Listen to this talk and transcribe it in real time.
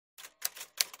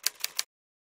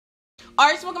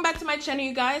Alright, so welcome back to my channel,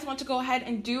 you guys. I want to go ahead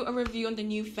and do a review on the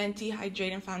new Fenty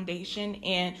Hydrating Foundation.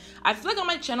 And I feel like on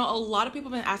my channel, a lot of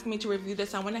people have been asking me to review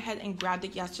this. I went ahead and grabbed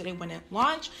it yesterday when it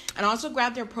launched. And I also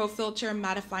grabbed their Pro Filt'r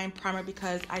Mattifying Primer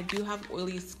because I do have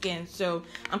oily skin. So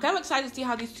I'm kind of excited to see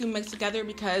how these two mix together,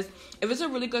 because if it's a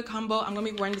really good combo, I'm going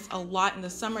to be wearing this a lot in the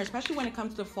summer, especially when it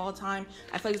comes to the fall time.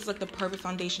 I feel like this is like the perfect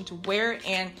foundation to wear.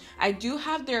 And I do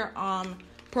have their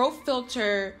Pro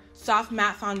Filt'r Soft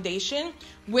Matte Foundation,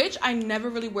 which I never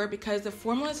really wear because the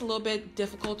formula is a little bit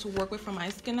difficult to work with for my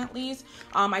skin, at least.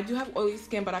 I do have oily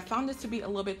skin, but I found this to be a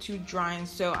little bit too drying,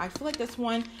 so I feel like this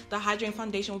one, the hydrating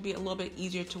foundation, will be a little bit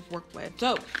easier to work with.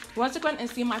 So once I go ahead and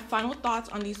see my final thoughts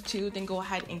on these two, then go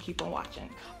ahead and keep on watching.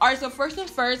 Alright, so first things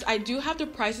first, I do have the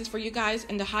prices for you guys,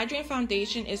 and the hydrating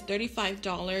foundation is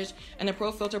 $35 and the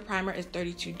Pro Filt'r primer is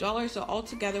 $32. So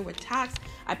altogether with tax,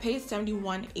 I paid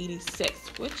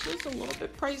 $71.86, which is a little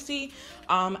bit pricey.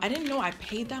 I didn't know I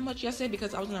paid that much yesterday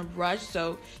because I was in a rush.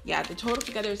 So yeah, the total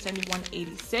together is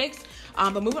 $71.86.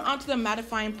 But moving on to the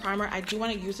mattifying primer, I do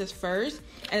want to use this first,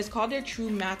 and it's called their True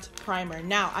Matte Primer.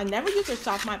 Now, I never used their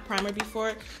soft matte primer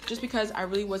before just because I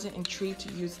really wasn't intrigued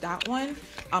to use that one.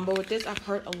 But with this, I've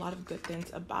heard a lot of good things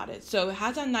about it. So it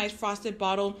has a nice frosted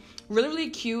bottle, really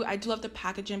cute. I do love the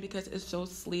packaging because it's so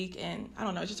sleek, and I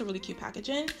don't know, it's just a really cute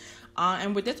packaging.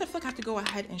 And with this, I feel like I have to go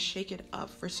ahead and shake it up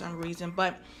for some reason.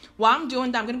 But while I'm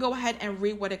doing that, I'm going to go ahead and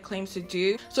read what it claims to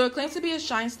do. So it claims to be a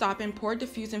shine stopping, pore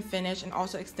diffuse and finish, and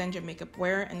also extend your makeup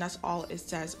wear. And that's all it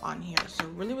says on here. So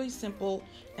really simple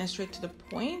and straight to the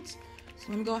point. So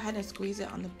let me go ahead and squeeze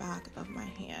it on the back of my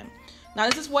hand. Now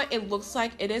this is what it looks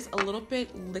like. It is a little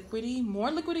bit liquidy, more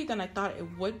liquidy than I thought it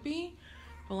would be.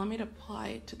 But let me apply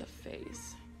it to the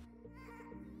face.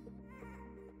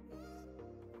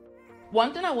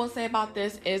 One thing I will say about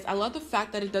this is I love the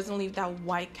fact that it doesn't leave that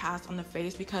white cast on the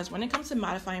face, because when it comes to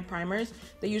mattifying primers,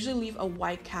 they usually leave a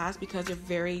white cast because they're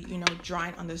very,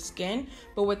 drying on the skin.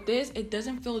 But with this, it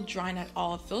doesn't feel drying at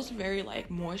all. It feels very like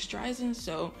moisturizing.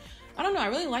 So I don't know, I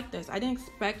really like this. I didn't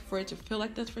expect for it to feel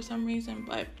like this for some reason,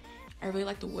 but I really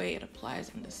like the way it applies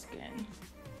on the skin.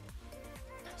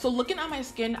 So looking at my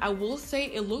skin, I will say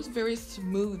it looks very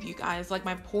smooth, you guys. Like,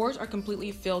 my pores are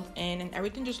completely filled in and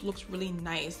everything just looks really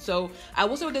nice. So I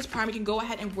will say with this primer, you can go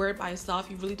ahead and wear it by itself.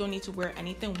 You really don't need to wear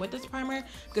anything with this primer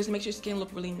because it makes your skin look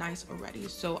really nice already.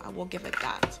 So I will give it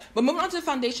that. But moving on to the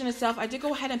foundation itself, I did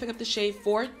go ahead and pick up the shade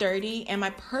 430, and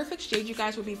my perfect shade, you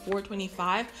guys, would be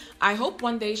 425. I hope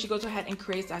one day she goes ahead and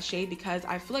creates that shade because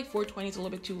I feel like 420 is a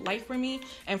little bit too light for me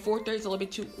and 430 is a little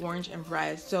bit too orange and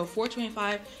red. So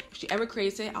 425, if she ever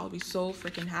creates it, I'll be so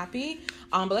freaking happy.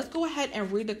 But let's go ahead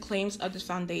and read the claims of this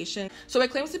foundation. So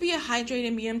it claims to be a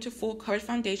hydrated medium to full coverage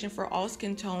foundation for all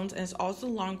skin tones, and it's also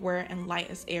longwear and light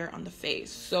as air on the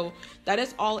face. So that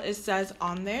is all it says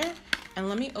on there. And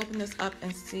let me open this up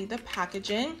and see the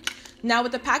packaging. Now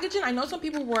with the packaging, I know some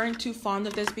people weren't too fond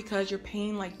of this because you're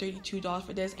paying like $32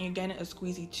 for this and you're getting a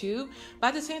squeezy too. But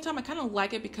at the same time, I kind of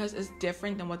like it because it's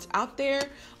different than what's out there.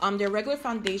 Their regular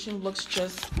foundation looks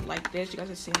just like this. You guys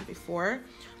have seen it before.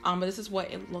 But this is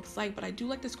what it looks like. But I do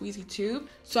like the squeezy too.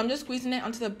 So I'm just squeezing it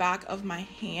onto the back of my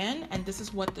hand, and this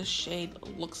is what the shade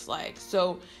looks like.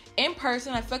 So in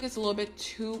person, I feel like it's a little bit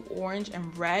too orange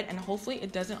and red, and hopefully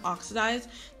it doesn't oxidize.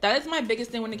 That is my biggest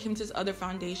thing when it comes to this other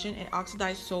foundation. It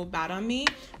oxidized so bad on me,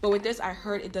 but with this, I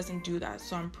heard it doesn't do that.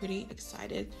 So I'm pretty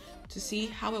excited to see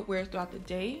how it wears throughout the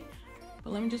day.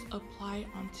 But let me just apply it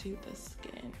onto the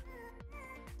skin.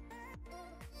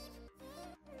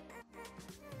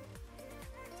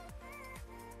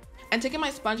 And taking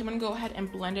my sponge, I'm going to go ahead and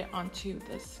blend it onto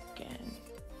the skin.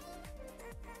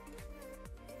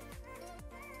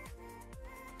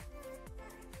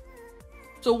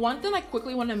 So one thing I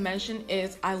quickly want to mention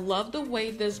is I love the way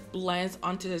this blends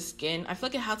onto the skin. I feel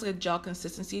like it has like a gel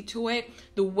consistency to it.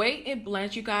 The way it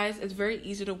blends, you guys, is very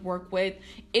easy to work with.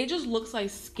 It just looks like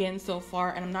skin so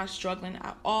far, and I'm not struggling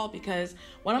at all, because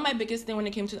one of my biggest thing when it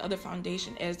came to the other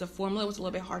foundation is the formula was a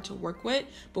little bit hard to work with.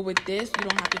 But with this, you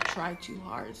don't have to try too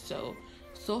hard. So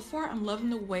far, I'm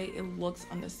loving the way it looks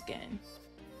on the skin.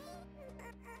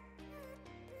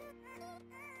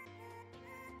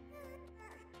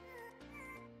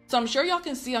 So I'm sure y'all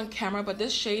can see on camera, but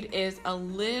this shade is a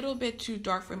little bit too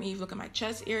dark for me. If you look at my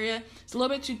chest area, it's a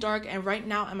little bit too dark, and right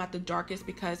now I'm at the darkest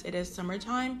because it is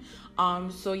summertime.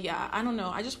 So yeah, I don't know.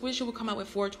 I just wish it would come out with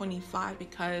 425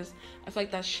 because I feel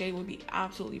like that shade would be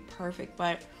absolutely perfect.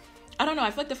 But I don't know.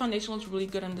 I feel like the foundation looks really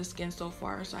good on the skin so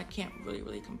far, so I can't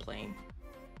really complain.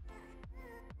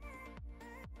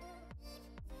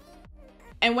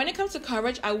 And when it comes to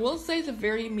coverage, I will say it's a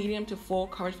very medium to full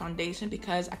coverage foundation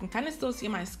because I can kind of still see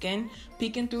my skin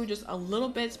peeking through just a little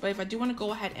bit. But if I do want to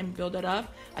go ahead and build it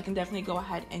up, I can definitely go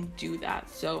ahead and do that.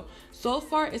 So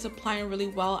far it's applying really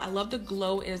well. I love the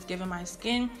glow it is giving my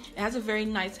skin. It has a very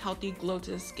nice, healthy glow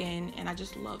to the skin, and I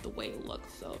just love the way it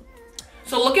looks.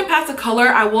 So looking past the color,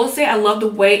 I will say I love the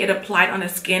way it applied on the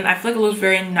skin. I feel like it looks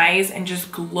very nice and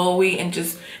just glowy and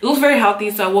just, it looks very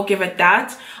healthy, so I will give it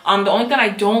that. The only thing I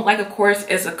don't like, of course,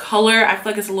 is the color. I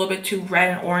feel like it's a little bit too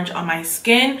red and orange on my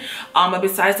skin. But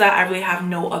besides that, I really have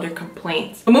no other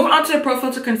complaints. But moving on to the Pro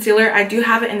Filt'r concealer, I do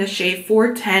have it in the shade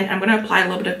 410. I'm going to apply a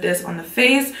little bit of this on the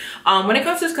face. When it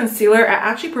comes to this concealer, I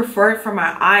actually prefer it for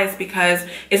my eyes because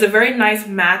it's a very nice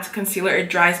matte concealer. It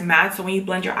dries matte, so when you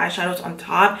blend your eyeshadows on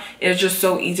top, it's just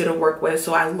so easy to work with.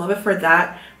 So I love it for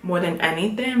that more than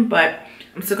anything, but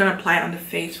I'm still going to apply it on the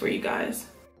face for you guys.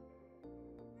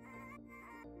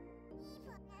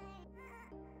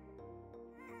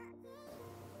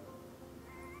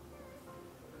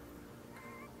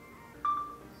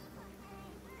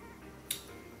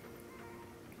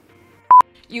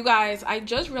 You guys, I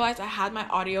just realized I had my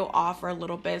audio off for a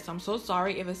little bit, so I'm so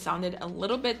sorry if it sounded a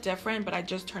little bit different, but I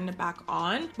just turned it back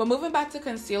on. But moving back to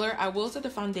concealer, I will say the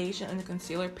foundation and the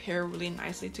concealer pair really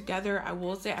nicely together. I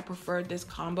will say I prefer this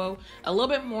combo a little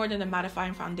bit more than the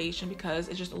mattifying foundation because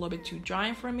it's just a little bit too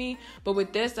drying for me. But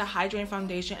with this, the hydrating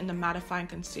foundation and the mattifying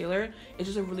concealer, it's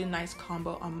just a really nice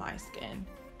combo on my skin.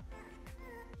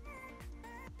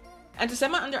 And to set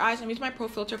my under eyes, I'm using my Pro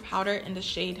Filt'r powder in the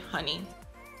shade Honey.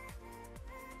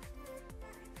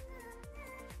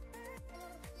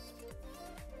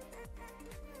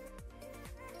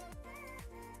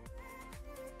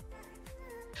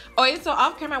 Okay, so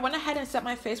off camera, I went ahead and set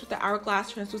my face with the Hourglass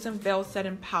Translucent Veil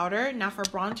Setting Powder. Now for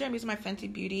bronzer, I'm using my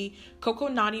Fenty Beauty Coco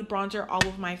Naughty Bronzer all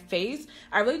over my face.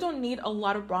 I really don't need a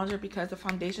lot of bronzer because the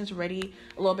foundation is already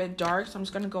a little bit dark, so I'm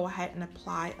just going to go ahead and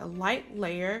apply a light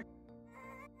layer.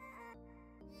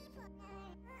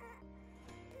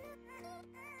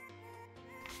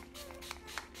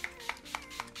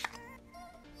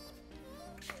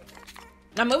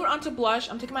 Now moving on to blush,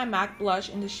 I'm taking my MAC blush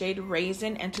in the shade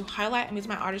Raizin, and to highlight, I'm using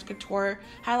my Artist Couture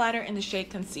highlighter in the shade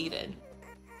Conceited.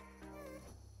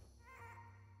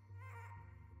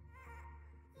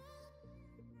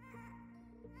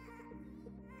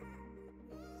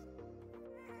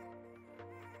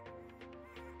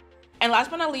 And last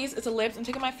but not least, it's the lips. I'm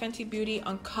taking my Fenty Beauty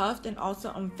Uncuffed and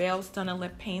also Unveil Stunna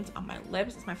lip paints on my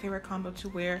lips. It's my favorite combo to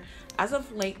wear as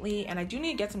of lately, and I do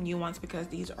need to get some new ones because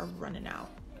these are running out.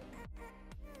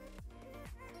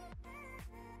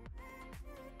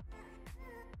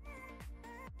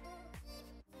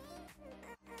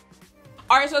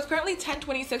 Alright, so it's currently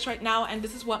 10:26 right now, and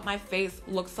this is what my face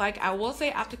looks like. I will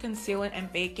say after concealing and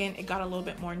baking, it got a little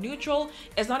bit more neutral.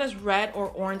 It's not as red or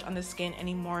orange on the skin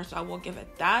anymore, so I will give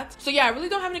it that. So yeah, I really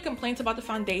don't have any complaints about the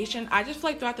foundation. I just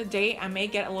feel like throughout the day, I may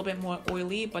get a little bit more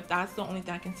oily, but that's the only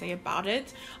thing I can say about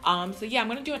it. So yeah, I'm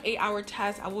going to do an 8-hour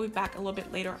test. I will be back a little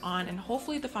bit later on, and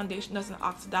hopefully the foundation doesn't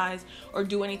oxidize or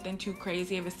do anything too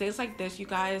crazy. If it stays like this, you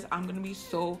guys, I'm going to be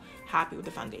so happy with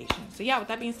the foundation. So yeah, with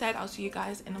that being said, I'll see you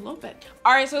guys in a little bit.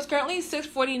 All right, so it's currently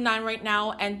 6:49 right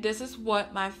now, and this is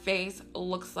what my face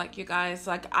looks like, you guys.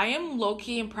 Like, I am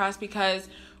low-key impressed because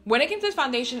when it came to this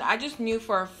foundation, I just knew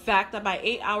for a fact that by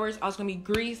 8 hours, I was going to be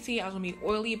greasy, I was going to be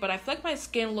oily, but I feel like my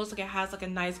skin looks like it has like a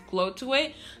nice glow to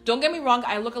it. Don't get me wrong,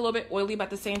 I look a little bit oily, but at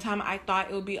the same time, I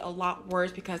thought it would be a lot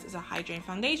worse because it's a hydrating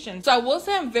foundation. So I will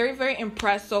say I'm very, very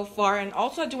impressed so far. And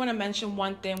also I do want to mention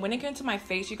one thing. When it came to my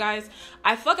face, you guys,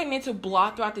 I feel like I need to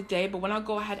blot throughout the day, but when I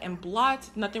go ahead and blot,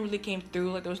 nothing really came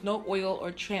through. Like, there was no oil or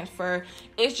transfer.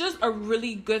 It's just a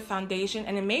really good foundation,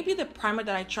 and it may be the primer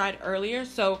that I tried earlier,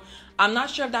 so I'm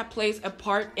not sure if that plays a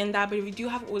part in that. But if you do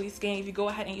have oily skin, if you go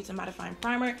ahead and use a mattifying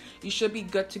primer, you should be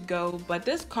good to go. But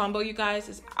this combo, you guys,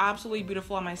 is absolutely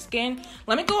beautiful on my skin.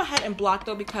 Let me go ahead and blot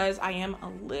though, because I am a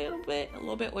little bit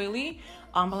oily.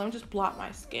 But let me just blot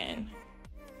my skin.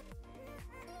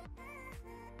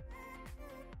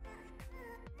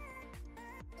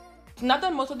 Not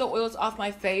that most of the oil is off my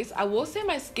face, I will say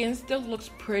my skin still looks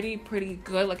pretty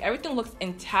good. Like, everything looks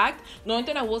intact. The only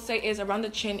thing I will say is around the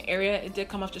chin area, it did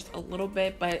come off just a little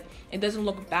bit, but it doesn't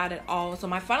look bad at all. So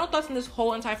my final thoughts on this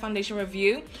whole entire foundation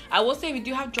review, I will say if you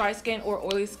do have dry skin or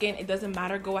oily skin, it doesn't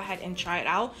matter. Go ahead and try it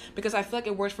out because I feel like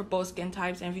it works for both skin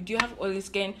types. And if you do have oily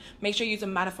skin, make sure you use a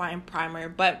mattifying primer.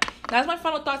 But that's my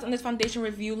final thoughts on this foundation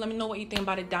review. Let me know what you think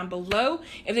about it down below.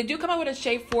 If they do come out with a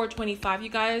shade 425, you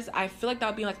guys, I feel like that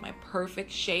would be like my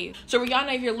perfect shade. So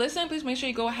Rihanna, if you're listening, please make sure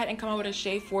you go ahead and come up with a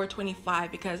shade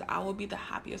 425 because I will be the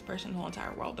happiest person in the whole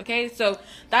entire world. Okay, so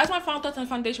that's my final thoughts on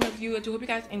foundation review. I do hope you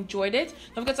guys enjoyed it.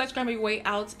 Don't forget to subscribe on your way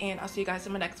out, and I'll see you guys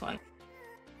in my next one.